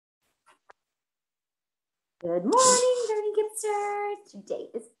Good morning, Dirty Gipsters. Today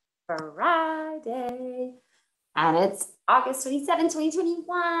is Friday, and it's August 27,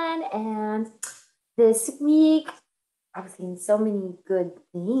 2021. And this week, I've seen so many good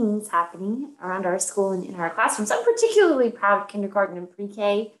things happening around our school and in our classrooms. I'm particularly proud of kindergarten and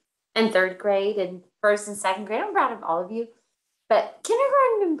pre-K and third grade and first and second grade. I'm proud of all of you. But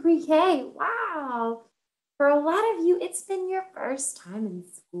kindergarten and pre-K, wow. For a lot of you, it's been your first time in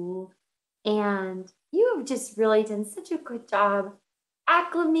school. And you have just really done such a good job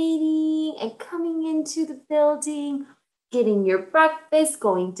acclimating and coming into the building, getting your breakfast,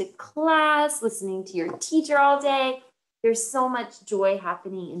 going to class, listening to your teacher all day. There's so much joy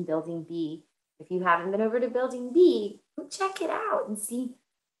happening in Building B. If you haven't been over to Building B, go check it out and see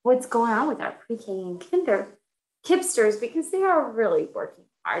what's going on with our pre-K and kinder Kipsters, because they are really working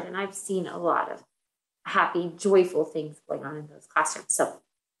hard. And I've seen a lot of happy, joyful things going on in those classrooms. So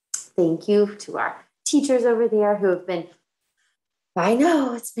thank you to our teachers over there who have been, I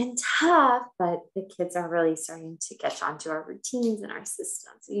know it's been tough, but the kids are really starting to catch on to our routines and our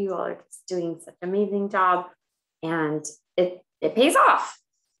systems. So you all are just doing such an amazing job, and it pays off.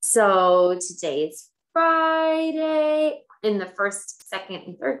 So today is Friday. In the first, second,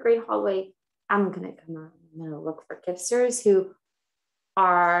 and third grade hallway, I'm going to come out. I'm going to look for Kipsters who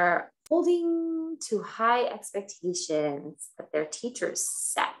are holding to high expectations that their teachers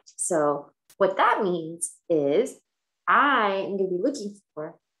set. So what that means is I am going to be looking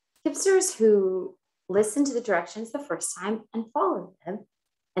for Kipsters who listen to the directions the first time and follow them,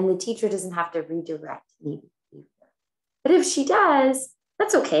 and the teacher doesn't have to redirect me either. But if she does,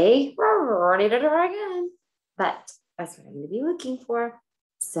 that's okay. We're ready to try again. But that's what I'm going to be looking for.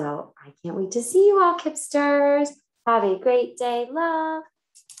 So I can't wait to see you all, Kipsters. Have a great day. Love.